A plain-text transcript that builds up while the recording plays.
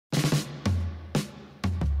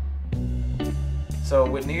So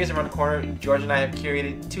with New Year's around the corner, George and I have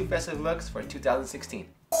curated 2 festive looks for 2016.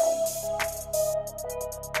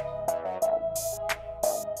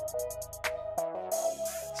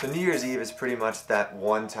 So New Year's Eve is pretty much that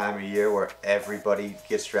one time of year where everybody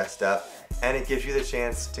gets dressed up, and it gives you the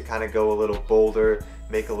chance to kind of go a little bolder,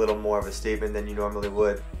 make a little more of a statement than you normally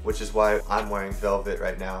would, which is why I'm wearing velvet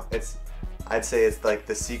right now. I'd say it's like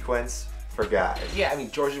the sequence for guys. Yeah, I mean,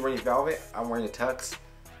 George is wearing velvet, I'm wearing the tux.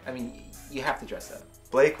 I mean, you have to dress up.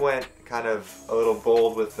 Blake went kind of a little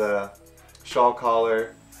bold with the shawl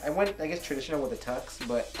collar. I went, I guess, traditional with the tux,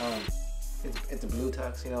 but it's a blue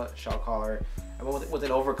tux, you know, shawl collar. I went with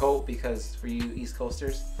an overcoat because for you East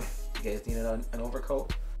Coasters, you guys need an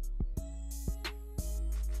overcoat.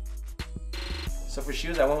 So for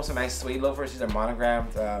shoes, I went with some nice suede loafers. These are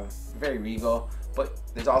monogrammed, very regal. But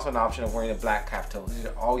there's also an option of wearing a black cap toe. These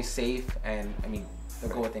are always safe, and I mean, they'll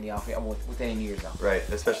go with any outfit, with any New Year's outfit. Right,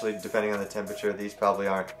 especially depending on the temperature. These probably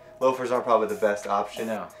aren't, loafers aren't probably the best option.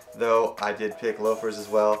 No. Though I did pick loafers as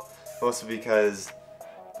well, mostly because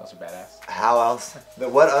those are badass. How else?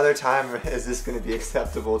 What other time is this going to be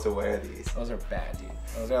acceptable to wear these? Those are bad, dude.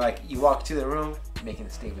 Those are like, you walk to the room, making a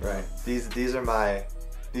statement. Right. These are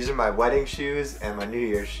my wedding shoes and my New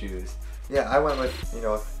Year's shoes. Yeah, I went with, you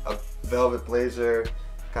know, a velvet blazer,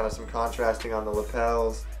 kind of some contrasting on the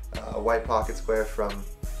lapels, a white pocket square from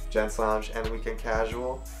Gents Lounge, and weekend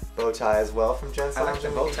casual. Bow tie as well from Gents Lounge. I like the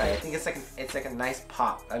bow tie. I think it's like a nice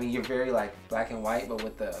pop. I mean, you're very like black and white, but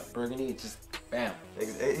with the burgundy, it just bam.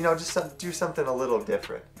 You know, just do something a little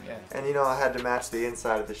different. Yeah. And you know, I had to match the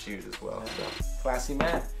inside of the shoes as well. Yeah. So. Classy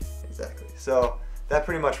man. Exactly. So that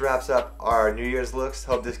pretty much wraps up our New Year's looks.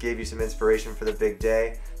 Hope this gave you some inspiration for the big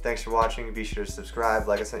day. Thanks for watching. Be sure to subscribe.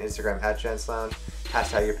 Like us on Instagram at Gents Lounge.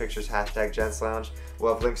 Hashtag your pictures, hashtag Gents Lounge.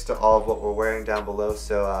 We'll have links to all of what we're wearing down below,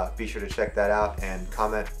 so be sure to check that out and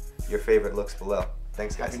comment your favorite looks below.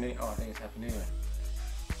 Thanks, guys. Happy New Year. Oh, I think it's Happy New Year.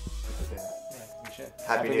 Yeah, we should.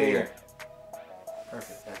 Happy New Year.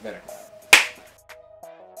 Perfect. That's better.